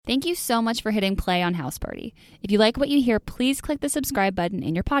Thank you so much for hitting play on House Party. If you like what you hear, please click the subscribe button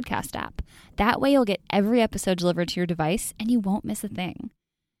in your podcast app. That way you'll get every episode delivered to your device and you won't miss a thing.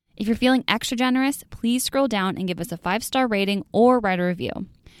 If you're feeling extra generous, please scroll down and give us a 5-star rating or write a review.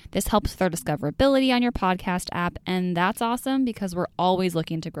 This helps with our discoverability on your podcast app, and that's awesome because we're always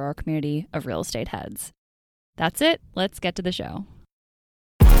looking to grow our community of real estate heads. That's it. Let's get to the show.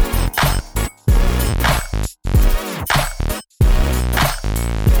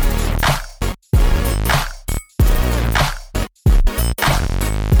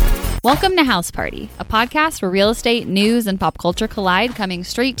 Welcome to House Party, a podcast where real estate, news, and pop culture collide, coming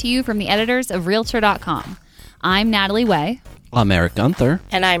straight to you from the editors of Realtor.com. I'm Natalie Way. I'm Eric Gunther.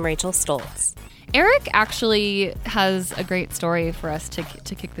 And I'm Rachel Stoltz. Eric actually has a great story for us to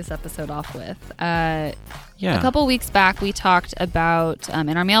kick this episode off with. A couple weeks back, we talked about,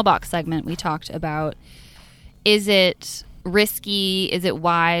 in our mailbox segment, we talked about, is it risky, is it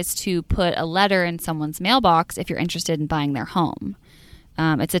wise to put a letter in someone's mailbox if you're interested in buying their home?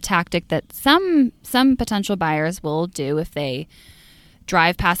 It's a tactic that some potential buyers will do if they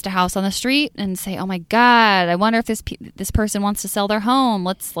drive past a house on the street and say, "Oh my God, I wonder if this person wants to sell their home.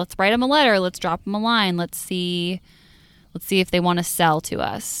 Let's write them a letter. Let's drop them a line. Let's see if they want to sell to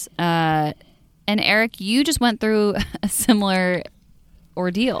us." And Eric, you just went through a similar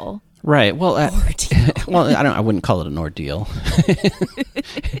ordeal. Right. Well, well, I wouldn't call it an ordeal.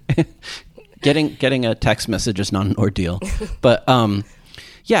 Getting a text message is not an ordeal, but.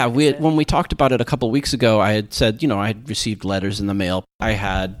 Yeah, when we talked about it a couple weeks ago, I had said, I had received letters in the mail. I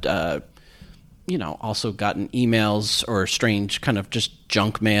had, also gotten emails or strange kind of just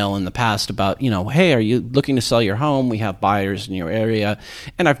junk mail in the past about, hey, are you looking to sell your home? We have buyers in your area.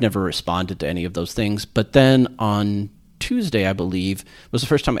 And I've never responded to any of those things. But then on Tuesday, I believe, was the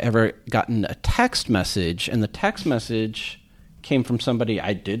first time I ever gotten a text message. And the text message came from somebody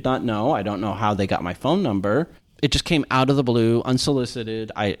I did not know. I don't know how they got my phone number. It just came out of the blue,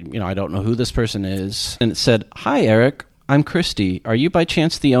 unsolicited. I don't know who this person is. And it said, "Hi, Eric. I'm Christy. Are you by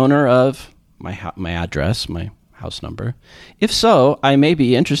chance the owner of my address, my house number? If so, I may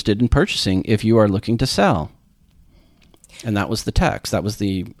be interested in purchasing if you are looking to sell." And that was the text. That was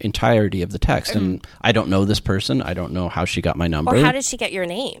the entirety of the text. And I don't know this person. I don't know how she got my number. Or how did she get your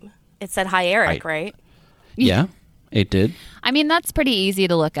name? It said, "Hi, Eric," right? Yeah. It did. I mean, that's pretty easy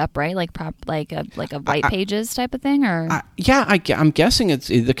to look up, right? Like a White Pages type of thing, or I'm guessing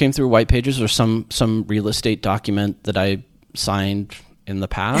it's either came through White Pages or some real estate document that I signed in the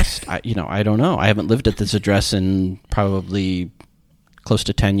past. I don't know. I haven't lived at this address in probably close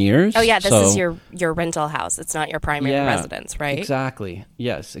to 10 years. Oh yeah, this is your rental house. It's not your primary residence, right? Exactly.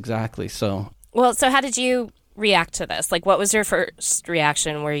 Yes, exactly. So how did you react to this? Like, what was your first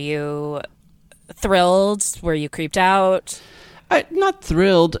reaction? Were you thrilled? Were you creeped out? Not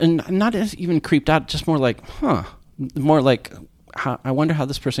thrilled, and not even creeped out. Just more like, more like, I wonder how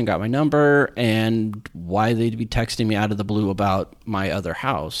this person got my number and why they'd be texting me out of the blue about my other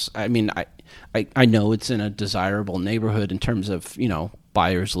house. I mean, I know it's in a desirable neighborhood in terms of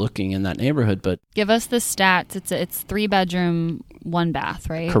buyers looking in that neighborhood, but give us the stats. It's 3-bedroom, 1 bath,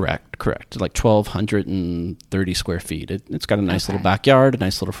 right? Correct. Like 1,230 square feet. It's got a nice little backyard, a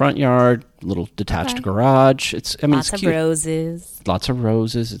nice little front yard, little detached garage. It's cute. Lots of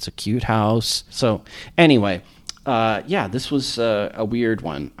roses. It's a cute house. So anyway, this was a weird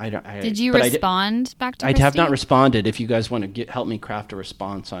one. Did you respond back to Christy? I have not responded. If you guys want to help me craft a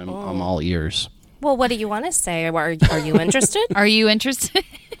response, I'm all ears. Well, what do you want to say? Are you interested? Are you interested?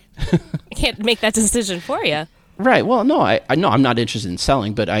 I can't make that decision for you. Right. Well, no, I'm not interested in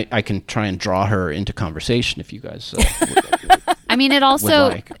selling, but I can try and draw her into conversation if you guys. I mean, it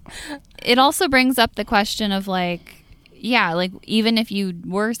also brings up the question of even if you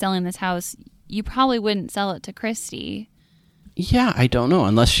were selling this house, you probably wouldn't sell it to Christy. Yeah, I don't know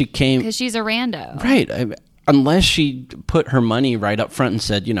unless she came because she's a rando, right? Unless she put her money right up front and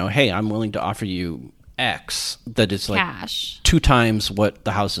said, hey, I'm willing to offer you X, that it's like cash 2 times what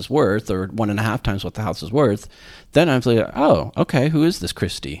the house is worth or 1.5 times what the house is worth, then I'm like, oh, okay, who is this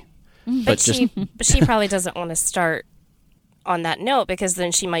Christy? But she probably doesn't want to start on that note because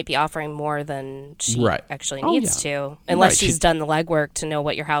then she might be offering more than she actually needs to, unless she's done the legwork to know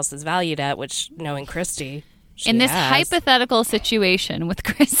what your house is valued at, which, knowing Christy, in this hypothetical situation with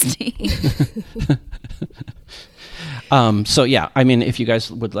Christy. So yeah, I mean, if you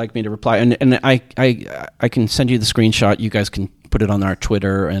guys would like me to reply, and I can send you the screenshot. You guys can put it on our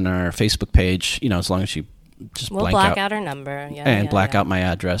Twitter and our Facebook page. As long as you just we'll black out her number, and black out my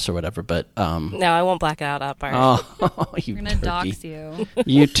address or whatever. But no, I won't black out up. Oh, we're gonna dox you.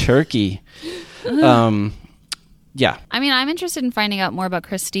 You turkey. Yeah. I mean, I'm interested in finding out more about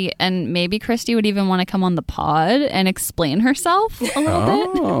Christy, and maybe Christy would even want to come on the pod and explain herself a little bit.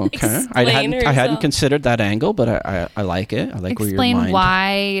 Oh, okay. I hadn't considered that angle, but I like it. I like where your mind... Explain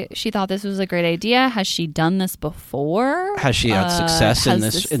why she thought this was a great idea. Has she done this before? Has she had success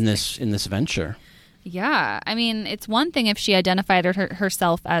in this venture? Yeah. I mean, it's one thing if she identified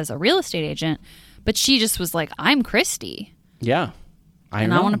herself as a real estate agent, but she just was like, I'm Christy. Yeah. I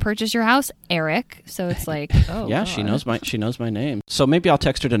want to purchase your house, Eric. So it's like, oh, yeah, God. She knows my name. So maybe I'll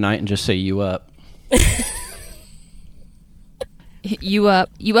text her tonight and just say, you up. You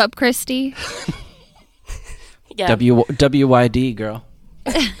up, Christy? Yeah. WYD, girl.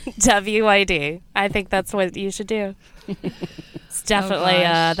 WYD. I think that's what you should do. It's definitely,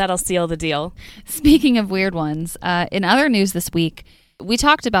 that'll seal the deal. Speaking of weird ones, in other news this week, we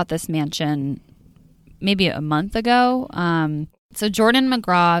talked about this mansion maybe a month ago. So Jordan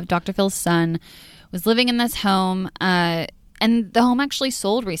McGraw, Dr. Phil's son, was living in this home, and the home actually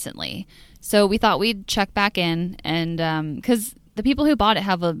sold recently. So we thought we'd check back in, and because the people who bought it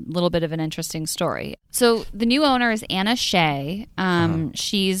have a little bit of an interesting story. So the new owner is Anna Shea.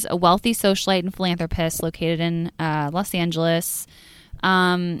 She's a wealthy socialite and philanthropist located in Los Angeles.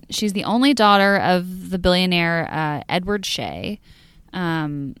 She's the only daughter of the billionaire Edward Shea,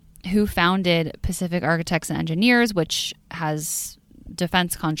 who founded Pacific Architects and Engineers, which has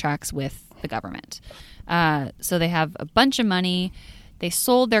defense contracts with the government. So they have a bunch of money. They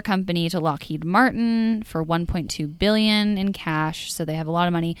sold their company to Lockheed Martin for $1.2 billion in cash. So they have a lot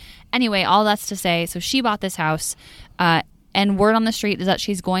of money. Anyway, all that's to say, so she bought this house, and word on the street is that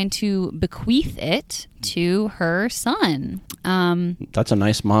she's going to bequeath it to her son. That's a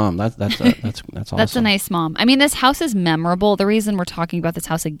nice mom. That's awesome. That's a nice mom. I mean, this house is memorable. The reason we're talking about this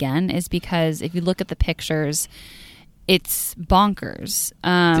house again is because if you look at the pictures, it's bonkers.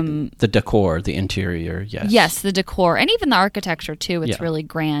 The decor, the interior, yes. Yes, the decor, and even the architecture too. It's really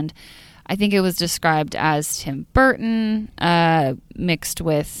grand. I think it was described as Tim Burton mixed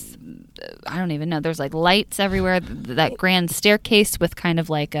with, I don't even know, there's like lights everywhere, that grand staircase with kind of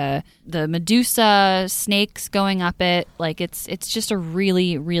like the Medusa snakes going up it. Like it's just a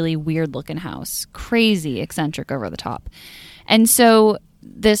really, really weird looking house. Crazy eccentric over the top. And so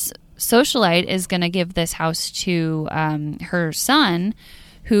this socialite is going to give this house to her son,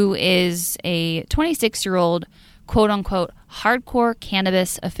 who is a 26-year-old quote unquote hardcore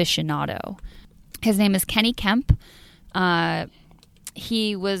cannabis aficionado. His name is Kenny Kemp.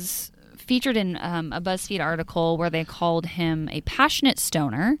 He was featured in a BuzzFeed article where they called him a passionate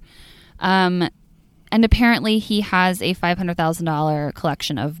stoner. And apparently he has a $500,000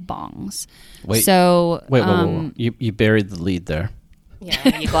 collection of bongs. Wait. You buried the lead there.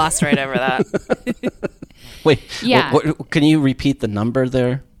 Yeah, you glossed right over that. Wait. Yeah. Can you repeat the number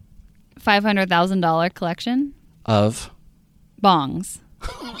there? $500,000 collection of bongs.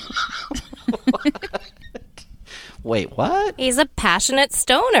 Wait, what? He's a passionate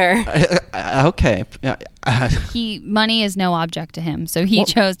stoner. Okay. Money is no object to him, so he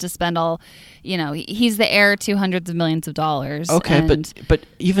chose to spend all, he's the heir to hundreds of millions of dollars. Okay, but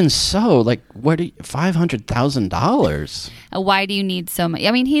even so, like, $500,000? Why do you need so much? I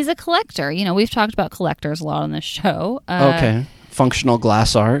mean, he's a collector. We've talked about collectors a lot on this show. Okay. Functional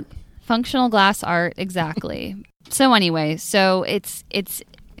glass art. Functional glass art, exactly. So anyway,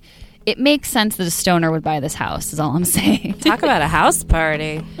 it makes sense that a stoner would buy this house, is all I'm saying. Talk about a house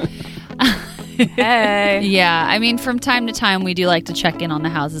party. Hey. Yeah, I mean, from time to time, we do like to check in on the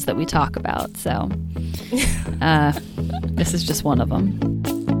houses that we talk about. So this is just one of them.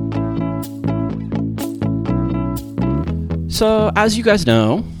 So as you guys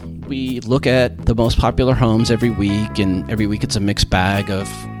know, we look at the most popular homes every week, and every week it's a mixed bag of,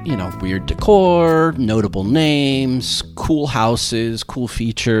 weird decor, notable names, cool houses, cool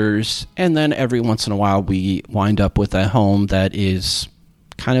features, and then every once in a while we wind up with a home that is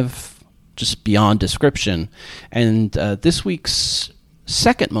kind of just beyond description. And this week's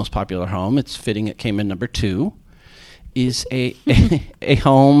second most popular home, it's fitting it came in number 2, is a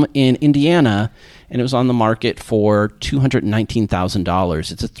home in Indiana, and it was on the market for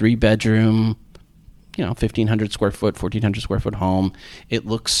 $219,000. It's a 3-bedroom, 1,500 square foot, 1,400 square foot home. It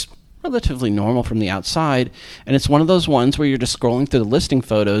looks relatively normal from the outside, and it's one of those ones where you're just scrolling through the listing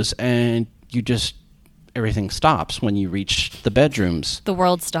photos and everything stops when you reach the bedrooms. The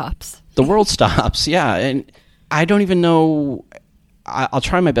world stops. The world stops, yeah. And I don't even know, I'll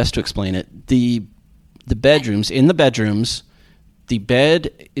try my best to explain it. The bedrooms, the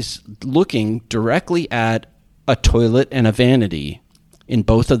bed is looking directly at a toilet and a vanity in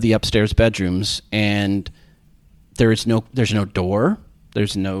both of the upstairs bedrooms, and there's no door,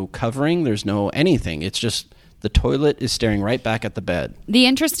 there's no covering, there's no anything. It's just The toilet is staring right back at the bed. The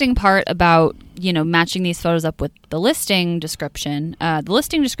interesting part about, matching these photos up with the listing description,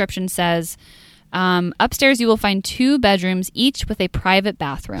 says, upstairs you will find 2 bedrooms, each with a private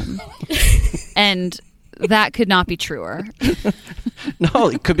bathroom. And that could not be truer. No,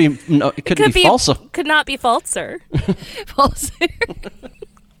 it could be. No, it could be false. Could not be falser. Falser.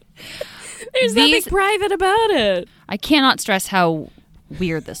 There's nothing private about it. I cannot stress how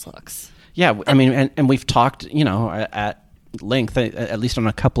weird this looks. Yeah, I mean, and we've talked, at length, at least on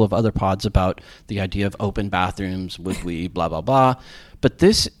a couple of other pods, about the idea of open bathrooms. Would we blah blah blah? But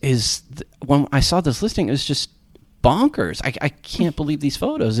this is when I saw this listing, it was just bonkers. I can't believe these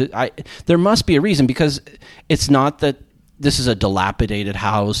photos. There must be a reason, because it's not that this is a dilapidated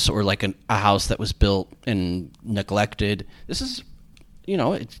house or like a house that was built and neglected. This is,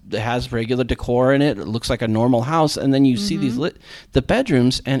 it has regular decor in it. It looks like a normal house. And then you see these the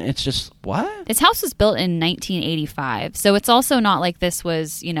bedrooms, and it's just, what? This house was built in 1985. So it's also not like this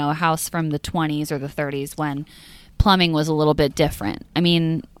was, a house from the 20s or the 30s when plumbing was a little bit different. I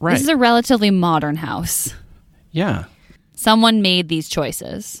mean, right. This is a relatively modern house. Yeah. Someone made these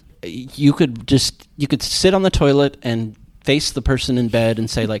choices. You could sit on the toilet and face the person in bed and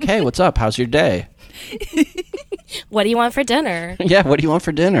say, like, hey, what's up? How's your day? What do you want for dinner? Yeah, what do you want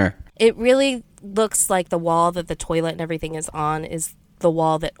for dinner? It really looks like the wall that the toilet and everything is on is the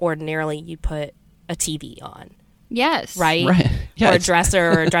wall that ordinarily you put a TV on. Yes. Right? Yeah, or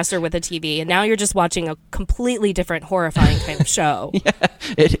a dresser with a TV. And now you're just watching a completely different, horrifying kind of show.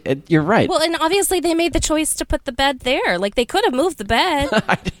 Yeah, you're right. Well, and obviously they made the choice to put the bed there. Like, they could have moved the bed.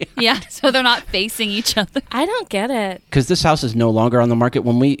 Yeah, so they're not facing each other. I don't get it. Because this house is no longer on the market.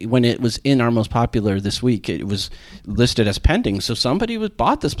 When it was in our most popular this week, it was listed as pending. So somebody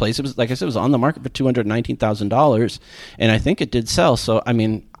bought this place. It was, like I said, it was on the market for $219,000. And I think it did sell. So, I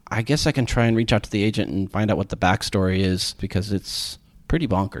mean, I guess I can try and reach out to the agent and find out what the backstory is, because it's pretty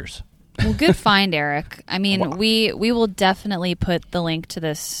bonkers. Well, good find, Eric. I mean, we will definitely put the link to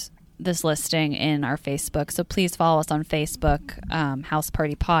this listing in our Facebook. So please follow us on Facebook, House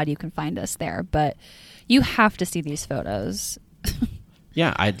Party Pod. You can find us there. But you have to see these photos.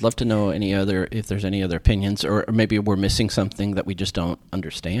 Yeah, I'd love to know if there's any other opinions, or maybe we're missing something that we just don't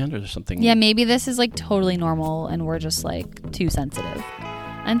understand, or something. Yeah, maybe this is like totally normal and we're just like too sensitive.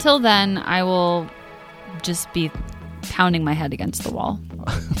 Until then, I will just be pounding my head against the wall.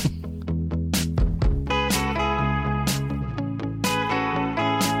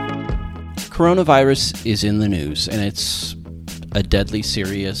 Coronavirus is in the news, and it's a deadly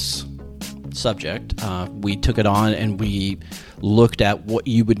serious subject. We took it on and we looked at what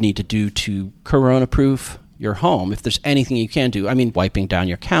you would need to do to corona-proof your home, if there's anything you can do. I mean, wiping down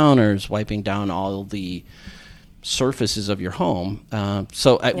your counters, wiping down all the surfaces of your home.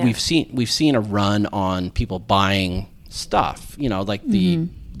 We've seen a run on people buying stuff, like the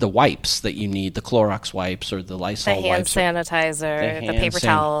wipes that you need, the Clorox wipes or the Lysol wipes. The hand sanitizer, the paper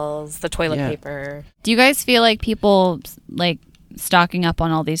towels, the toilet paper. Do you guys feel like people like stocking up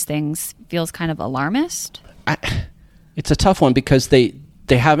on all these things feels kind of alarmist? It's a tough one, because they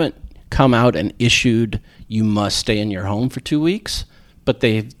haven't come out and issued you must stay in your home for 2 weeks, but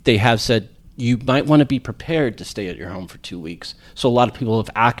they have said you might want to be prepared to stay at your home for 2 weeks. So a lot of people have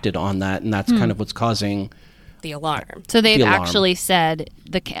acted on that, and that's kind of what's causing the alarm. So they've actually said,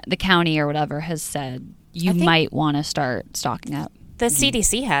 the county or whatever has said, you might want to start stocking up. The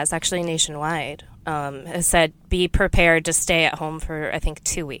CDC has, actually nationwide, has said be prepared to stay at home for, I think,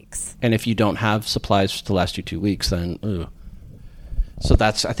 2 weeks. And if you don't have supplies to last you 2 weeks, then So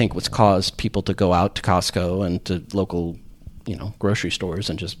that's, I think, what's caused people to go out to Costco and to local, grocery stores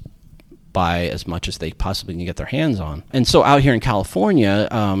and just buy as much as they possibly can get their hands on. And so out here in California,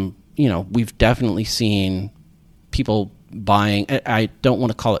 we've definitely seen people buying. I don't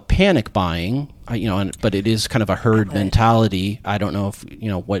want to call it panic buying, but it is kind of a herd mentality. I don't know if,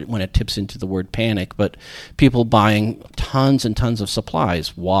 when it tips into the word panic, but people buying tons and tons of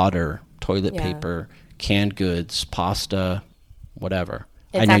supplies, water, toilet paper, canned goods, pasta, whatever.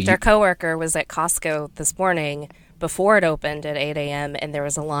 In fact, our coworker was at Costco this morning before it opened at 8 a.m. and there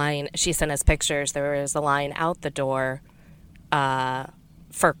was a line. She sent us pictures. There was a line out the door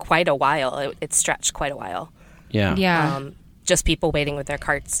for quite a while. It stretched quite a while. Yeah. Just people waiting with their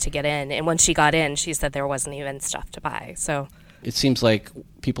carts to get in. And when she got in, she said there wasn't even stuff to buy. So it seems like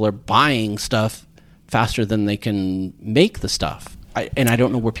people are buying stuff faster than they can make the stuff. I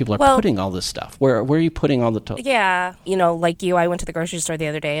don't know where people are putting all this stuff. Where are you putting all the Yeah. Like you, I went to the grocery store the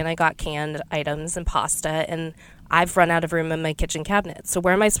other day and I got canned items and pasta, and I've run out of room in my kitchen cabinet. So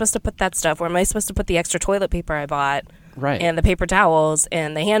where am I supposed to put that stuff? Where am I supposed to put the extra toilet paper I bought? Right. And the paper towels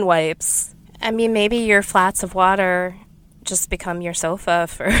and the hand wipes I mean, maybe your flats of water just become your sofa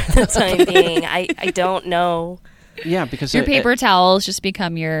for the time being. I don't know. Yeah, because your paper towels just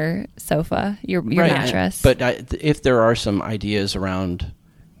become your sofa, your right. mattress. But if there are some ideas around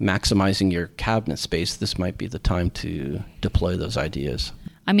maximizing your cabinet space, this might be the time to deploy those ideas.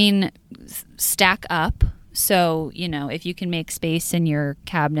 I mean, stack up. So, if you can make space in your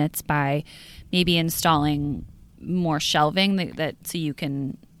cabinets by maybe installing more shelving that so you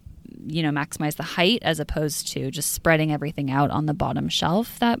can, maximize the height as opposed to just spreading everything out on the bottom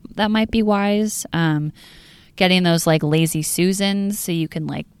shelf, that might be wise. Getting those like lazy Susans so you can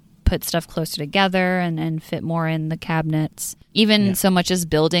like put stuff closer together and fit more in the cabinets. Even so much as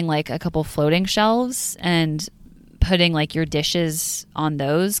building like a couple floating shelves and putting like your dishes on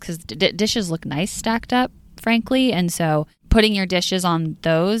those, because dishes look nice stacked up, frankly. And so putting your dishes on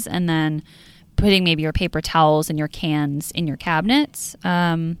those and then putting maybe your paper towels and your cans in your cabinets.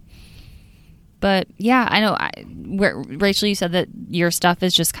 But yeah, I know. Rachel, you said that your stuff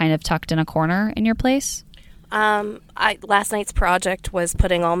is just kind of tucked in a corner in your place. Last night's project was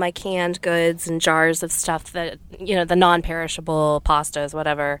putting all my canned goods and jars of stuff that, the non-perishable pastas,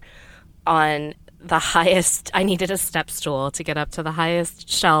 whatever, on the highest. I needed a step stool to get up to the highest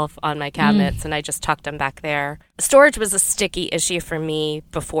shelf on my cabinets, and I just tucked them back there. Storage was a sticky issue for me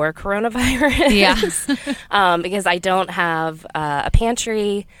before coronavirus. Yeah. Because I don't have a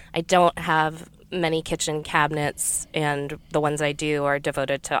pantry. I don't have many kitchen cabinets, and the ones I do are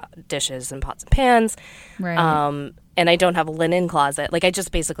devoted to dishes and pots and pans. Right. And I don't have a linen closet. Like, I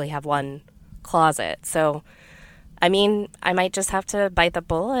just basically have one closet. So, I mean, I might just have to bite the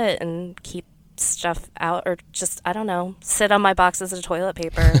bullet and keep stuff out, or just, I don't know, sit on my boxes of toilet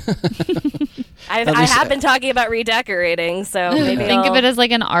paper. I have been talking about redecorating, so maybe think of it as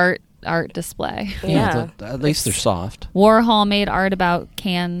like an art display. Yeah. At least they're soft. Warhol made art about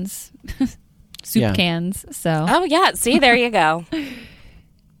cans. Soup cans. So. Oh yeah, see, there you go.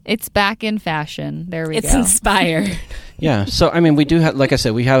 It's back in fashion. There we go. It's inspired. Yeah. So I mean, we do have, like I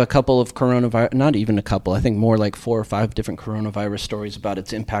said, we have a couple of coronavirus. Not even a couple. I think more like 4 or 5 different coronavirus stories about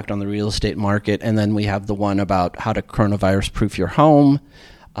its impact on the real estate market, and then we have the one about how to coronavirus-proof your home.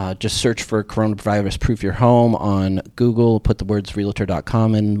 Just search for coronavirus-proof your home on Google. Put the words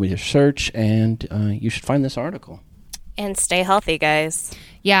realtor.com in with your search, and you should find this article. And stay healthy, guys.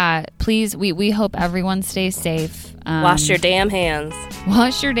 Yeah, please, we hope everyone stays safe. Wash your damn hands.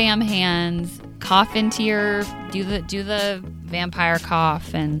 Wash your damn hands. Cough into do the vampire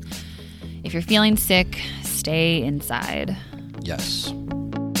cough. And if you're feeling sick, stay inside. Yes.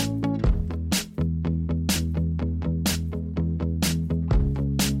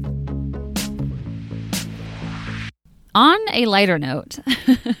 On a lighter note,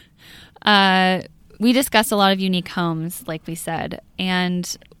 we discussed a lot of unique homes, like we said,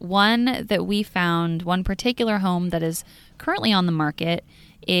 and one that we found, one particular home that is currently on the market,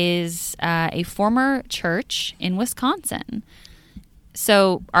 is a former church in Wisconsin.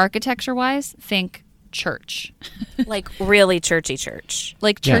 So architecture-wise, think church. Like really churchy church.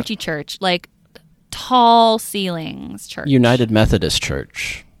 Like churchy church. Like tall ceilings church. United Methodist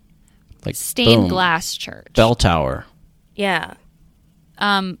Church. Like stained glass church. Bell tower. Yeah.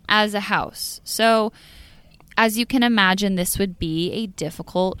 As a house. So as you can imagine, this would be a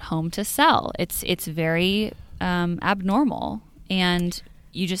difficult home to sell. It's very abnormal, and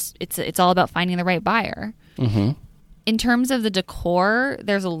it's all about finding the right buyer. Mm-hmm. In terms of the decor,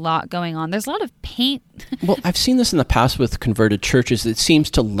 there's a lot going on. There's a lot of paint. Well, I've seen this in the past with converted churches. It seems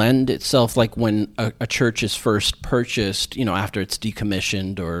to lend itself, like when a church is first purchased, after it's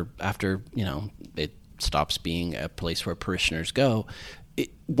decommissioned or after, it stops being a place where parishioners go.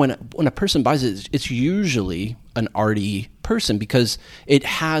 When a person buys it, it's usually an arty person because it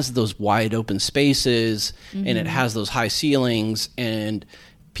has those wide open spaces, mm-hmm. and it has those high ceilings, and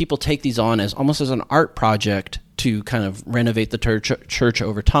people take these on as almost as an art project to kind of renovate the church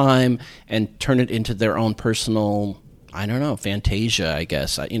over time and turn it into their own personal, fantasia, I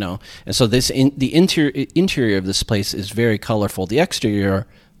guess, And so the interior of this place is very colorful. The exterior,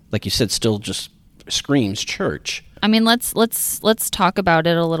 like you said, still just screams church. I mean, let's talk about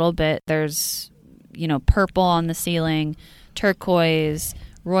it a little bit. There's, purple on the ceiling, turquoise,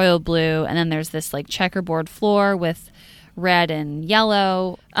 royal blue, and then there's this like checkerboard floor with red and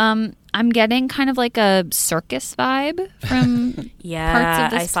yellow. I'm getting kind of like a circus vibe from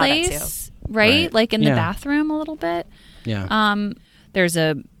parts of this place, right? Like in the bathroom a little bit. Yeah. There's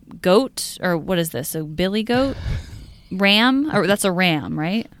a goat, or what is this? A billy goat? Ram? Or that's a ram,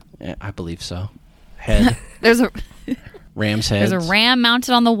 right? Yeah, I believe so. Head. There's a ram's head. There's a ram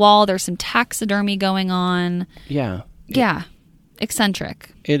mounted on the wall. There's some taxidermy going on. Yeah. Yeah.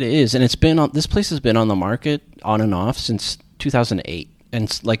 eccentric. It is, and this place has been on the market on and off since 2008.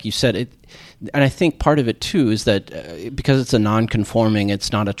 And like you said, and I think part of it too is that because it's a non-conforming,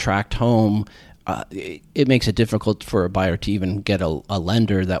 it's not a tract home. It makes it difficult for a buyer to even get a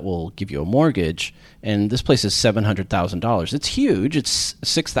lender that will give you a mortgage. And this place is $700,000. It's huge. It's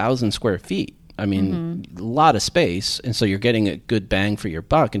 6,000 square feet. I mean, a lot of space. And so you're getting a good bang for your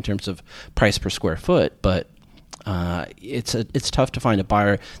buck in terms of price per square foot. But it's tough to find a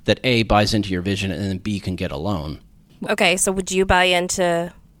buyer that A, buys into your vision, and then B, can get a loan. Okay, so would you buy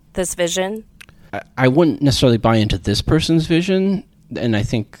into this vision? I wouldn't necessarily buy into this person's vision. And I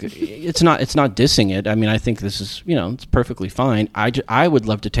think it's not dissing it. I mean, I think this is, it's perfectly fine. I would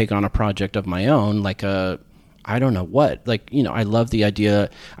love to take on a project of my own, like I don't know what. Like, I love the idea.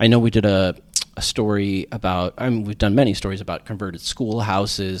 I know we did a story about, we've done many stories about converted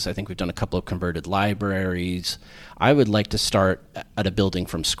schoolhouses. I think we've done a couple of converted libraries. I would like to start at a building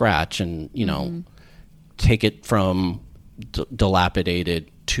from scratch and, take it from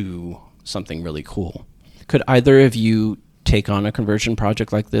dilapidated to something really cool. Could either of you take on a conversion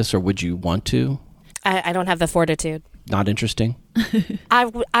project like this, or would you want to? I don't have the fortitude. Not interesting?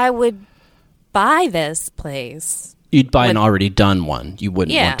 I would buy this place. You'd buy an already done one. You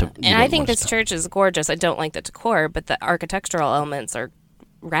wouldn't want to. And I think this church is gorgeous. I don't like the decor, but the architectural elements are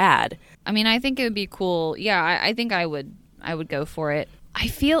rad. I mean, I think it would be cool. Yeah, I think I would go for it.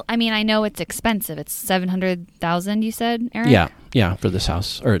 I know it's expensive. It's $700,000, you said, Eric? Yeah, for this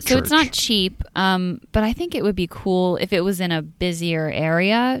house or so church. It's not cheap, but I think it would be cool if it was in a busier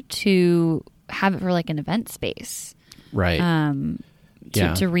area to have it for like an event space. Right.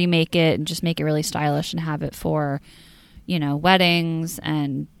 To remake it and just make it really stylish and have it for, weddings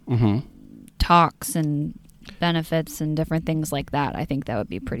and talks and benefits and different things like that. I think that would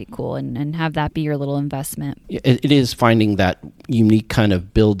be pretty cool and have that be your little investment. It is finding that unique kind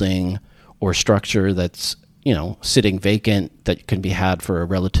of building or structure that's, sitting vacant that can be had for a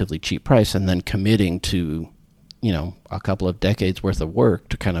relatively cheap price, and then committing to, a couple of decades worth of work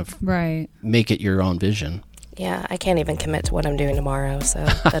to kind of make it your own vision. Yeah, I can't even commit to what I'm doing tomorrow, so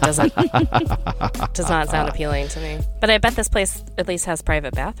that does not sound appealing to me. But I bet this place at least has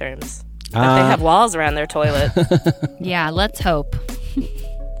private bathrooms. But they have walls around their toilet. Yeah, let's hope.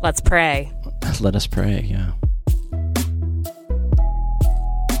 Let's pray. Let us pray, yeah.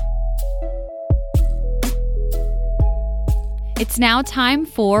 It's now time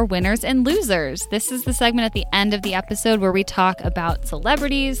for Winners and Losers. This is the segment at the end of the episode where we talk about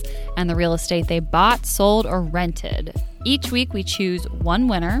celebrities and the real estate they bought, sold, or rented. Each week we choose one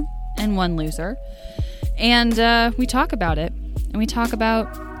winner and one loser, and we talk about it. And we talk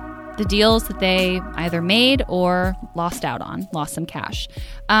about the deals that they either made or lost some cash.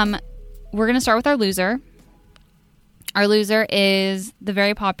 We're going to start with our loser. Our loser is the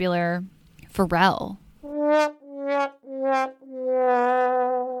very popular Pharrell.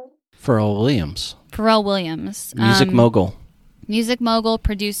 Pharrell Williams. Music mogul,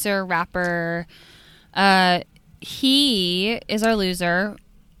 producer, rapper. He is our loser.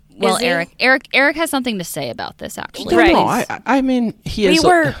 Well, Eric has something to say about this, actually. No, I mean, he is...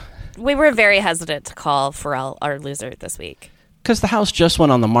 We were very hesitant to call Pharrell our loser this week. Because the house just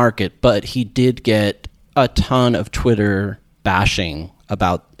went on the market, but he did get a ton of Twitter bashing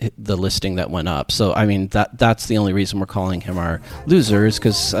about the listing that went up. So, I mean, that's the only reason we're calling him our loser, is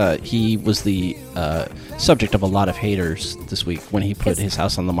because he was the subject of a lot of haters this week when he put his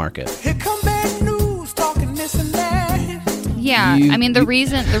house on the market. Here come bad news, talking this and that. Yeah, I mean, the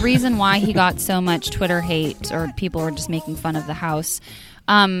reason why he got so much Twitter hate, or people were just making fun of the house,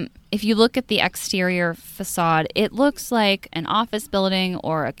 if you look at the exterior facade, it looks like an office building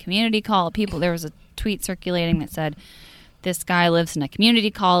or a community college. There was a tweet circulating that said, this guy lives in a community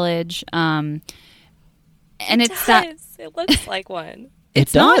college. And it looks like one.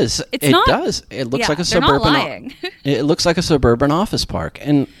 It does. It looks like a suburban. It looks like a suburban office park.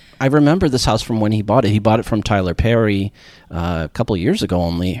 And I remember this house from when he bought it. He bought it from Tyler Perry a couple of years ago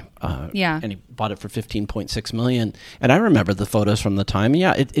only. And he bought it for $15.6 million. And I remember the photos from the time.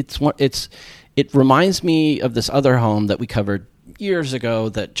 Yeah, it reminds me of this other home that we covered years ago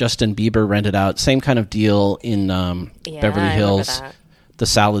that Justin Bieber rented out. Same kind of deal in Beverly Hills. The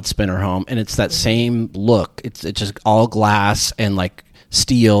Salad Spinner home, and it's that same look. It's just all glass and like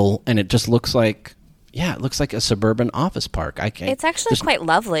steel, and it just looks like a suburban office park. It's actually quite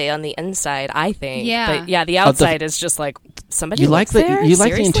lovely on the inside, I think. Yeah, but yeah, the outside is just like somebody. You like the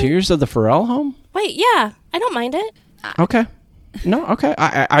Seriously? interiors of the Pharrell home? Wait, yeah, I don't mind it. Okay, no, okay.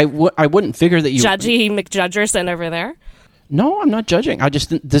 I wouldn't figure that you judgy McJudgerson over there. No, I'm not judging.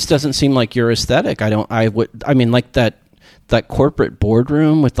 This doesn't seem like your aesthetic. I mean, like that that corporate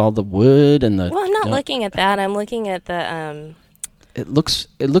boardroom with all the wood and the. Well, I'm not looking at that. I'm looking at the. It looks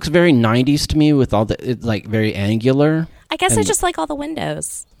very 90s to me with all it's like very angular. I guess I just like all the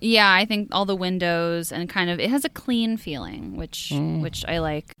windows. Yeah, I think all the windows and kind of it has a clean feeling, which I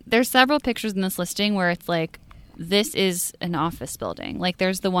like. There's several pictures in this listing where it's like this is an office building. Like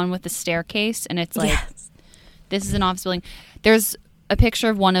there's the one with the staircase, and it's like this is an office building. There's a picture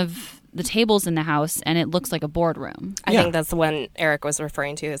of one of the tables in the house, and it looks like a boardroom. I think that's the one Eric was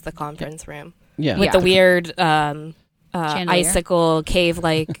referring to as the conference room. Yeah, with the weird icicle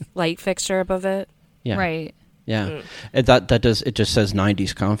cave-like light fixture above it. Yeah, right. Yeah, it just says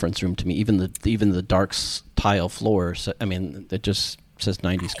 90s conference room to me. Even the dark tile floors. I mean, it just says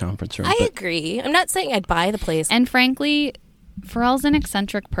 90s conference room. I agree. I'm not saying I'd buy the place. And frankly, Pharrell's an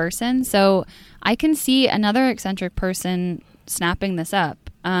eccentric person, so I can see another eccentric person snapping this up.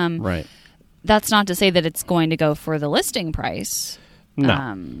 Right. That's not to say that it's going to go for the listing price.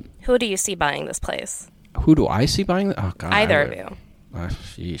 No. Who do you see buying this place? Who do I see buying? Oh God, either of you.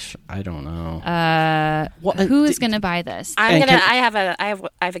 Sheesh, I don't know. Who is going to buy this? I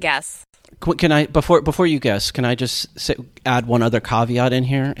have a guess. Can I before you guess? Can I just add one other caveat in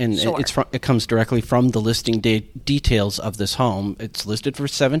here? And sure. It comes directly from the listing details of this home. It's listed for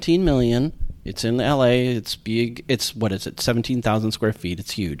 $17 million. It's in LA. It's big. It's 17,000 square feet.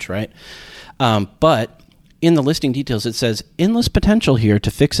 It's huge, right? But in the listing details, it says endless potential here to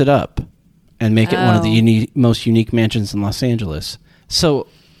fix it up and make it one of the most unique mansions in Los Angeles. So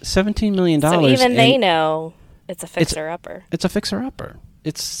 $17 million. So even they know it's a fixer-upper. It's a fixer-upper.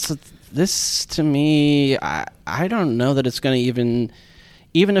 It's this to me. I don't know that it's going to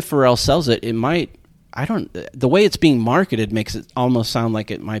even if Pharrell sells it, it might. The way it's being marketed makes it almost sound like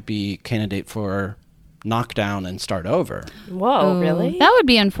it might be a candidate for knockdown and start over. Whoa, really? That would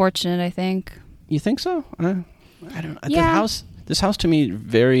be unfortunate, I think. You think so? I don't. Yeah. This house to me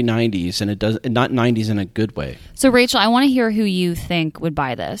very 90s, and it does not 90s in a good way. So Rachel, I want to hear who you think would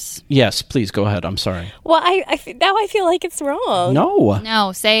buy this. Yes, please go ahead. I'm sorry. Well, now I feel like it's wrong.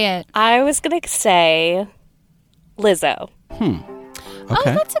 No, say it. I was gonna say Lizzo. Okay. Oh,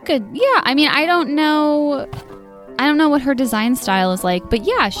 that's a good. Yeah, I mean, I don't know what her design style is like, but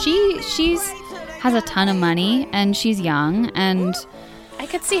yeah, she's has a ton of money and she's young and. I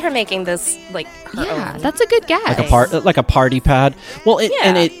could see her making this like her own. That's a good guess. Like a party pad. Well, it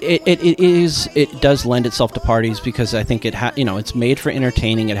does lend itself to parties because I think it's made for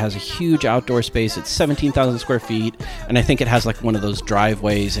entertaining. It has a huge outdoor space. It's 17,000 square feet, and I think it has like one of those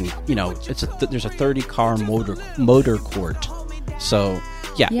driveways, and there's a 30-car motor court. So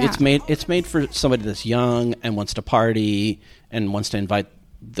yeah, it's made for somebody that's young and wants to party and wants to invite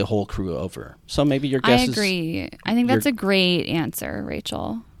the whole crew over. So maybe your guess is... I agree. I think that's a great answer,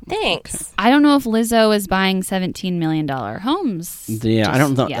 Rachel. Thanks. Okay. I don't know if Lizzo is buying $17 million homes. Yeah, I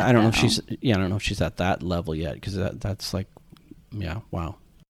don't know. I don't know if she's. Yeah, I don't know if she's at that level yet because that's like, yeah, wow.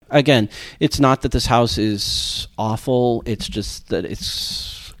 Again, it's not that this house is awful. It's just that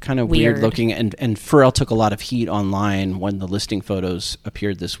it's kind of weird looking, and Pharrell took a lot of heat online when the listing photos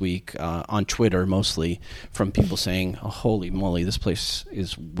appeared this week on Twitter, mostly from people saying, oh, holy moly, this place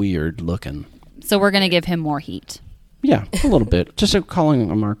is weird looking. So we're going to give him more heat. Yeah, a little bit. Just calling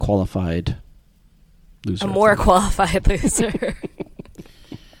him a more qualified loser. A more qualified loser.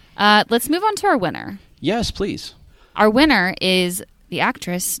 Let's move on to our winner. Yes, please. Our winner is the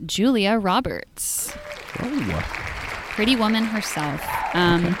actress Julia Roberts. Oh. Pretty woman herself.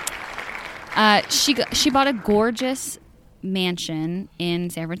 She bought a gorgeous mansion in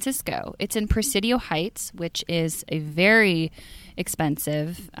San Francisco. It's in Presidio Heights, which is a very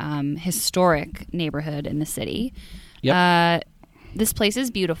expensive, historic neighborhood in the city. Yep. This place is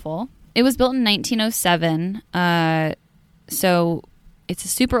beautiful. It was built in 1907, so it's a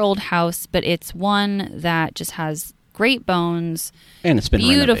super old house, but it's one that just has great bones. And it's been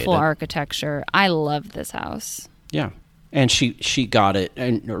beautiful renovated. Architecture. I love this house. Yeah. And she got it,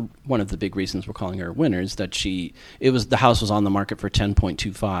 and one of the big reasons we're calling her a winner is that the house was on the market for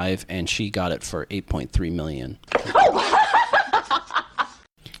 10.25, and she got it for 8.3 million.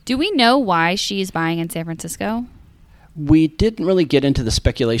 Do we know why she's buying in San Francisco? We didn't really get into the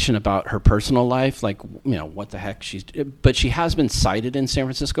speculation about her personal life, like, what the heck but she has been cited in San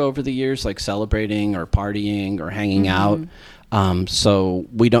Francisco over the years, like celebrating or partying or hanging out. So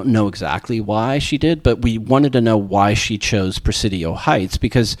we don't know exactly why she did, but we wanted to know why she chose Presidio Heights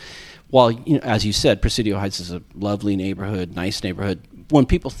because while, as you said, Presidio Heights is a lovely neighborhood, nice neighborhood. When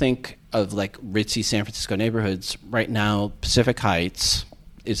people think of like ritzy San Francisco neighborhoods right now, Pacific Heights,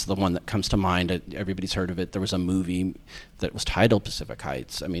 is the one that comes to mind. Everybody's heard of it. There was a movie that was titled Pacific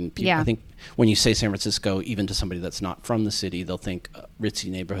Heights. I mean, I think when you say San Francisco, even to somebody that's not from the city, they'll think ritzy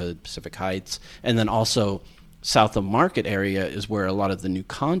neighborhood, Pacific Heights. And then also south of Market area is where a lot of the new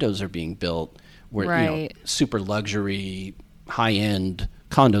condos are being built, where super luxury, high-end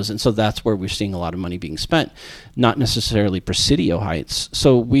condos, and so that's where we're seeing a lot of money being spent, not necessarily Presidio Heights.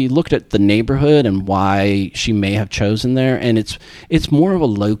 So we looked at the neighborhood and why she may have chosen there, and it's more of a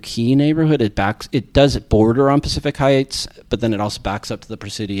low-key neighborhood. It does border on Pacific Heights, but then it also backs up to the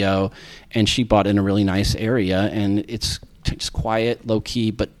Presidio, and she bought in a really nice area, and it's just quiet,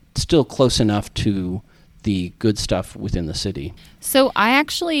 low-key, but still close enough to the good stuff within the city. So I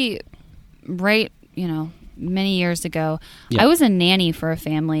actually, many years ago, I was a nanny for a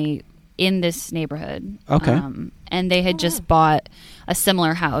family in this neighborhood. Okay. And they had just bought a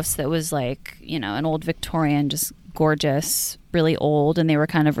similar house that was like, an old Victorian, just gorgeous, really old, and they were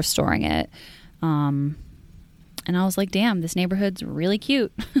kind of restoring it. And I was like, damn, this neighborhood's really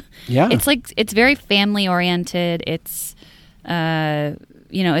cute. Yeah. It's very family oriented. It's,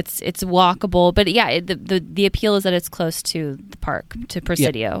 it's walkable, but the appeal is that it's close to the park, to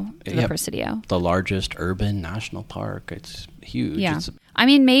Presidio, the Presidio. The largest urban national park. It's huge. Yeah.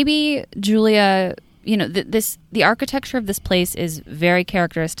 Maybe Julia, the architecture of this place is very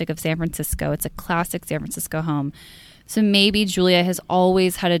characteristic of San Francisco. It's a classic San Francisco home. So maybe Julia has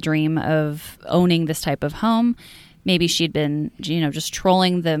always had a dream of owning this type of home. Maybe she'd been, just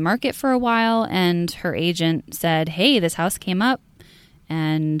trolling the market for a while, and her agent said, hey, this house came up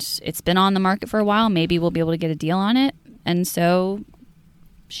and it's been on the market for a while. Maybe we'll be able to get a deal on it. And so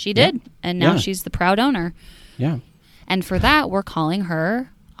she did. Yeah. And now she's the proud owner. Yeah. And for that, we're calling her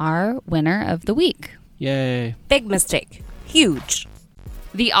our winner of the week. Yay. Big mistake. Huge.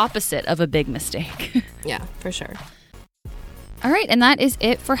 The opposite of a big mistake. Yeah, for sure. All right, and that is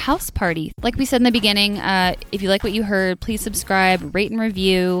it for House Party. Like we said in the beginning, if you like what you heard, please subscribe, rate and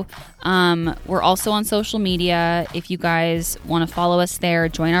review. We're also on social media. If you guys want to follow us there,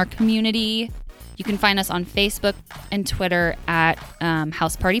 join our community. You can find us on Facebook and Twitter at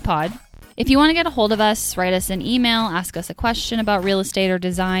House Party Pod. If you want to get a hold of us, write us an email, ask us a question about real estate or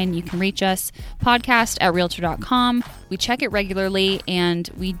design, you can reach us, podcast@realtor.com. We check it regularly, and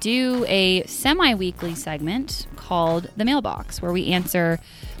we do a semi-weekly segment called The Mailbox, where we answer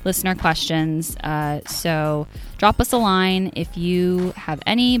listener questions. So drop us a line if you have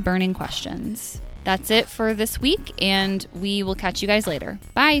any burning questions. That's it for this week, and we will catch you guys later.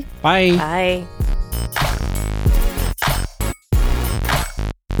 Bye. Bye. Bye.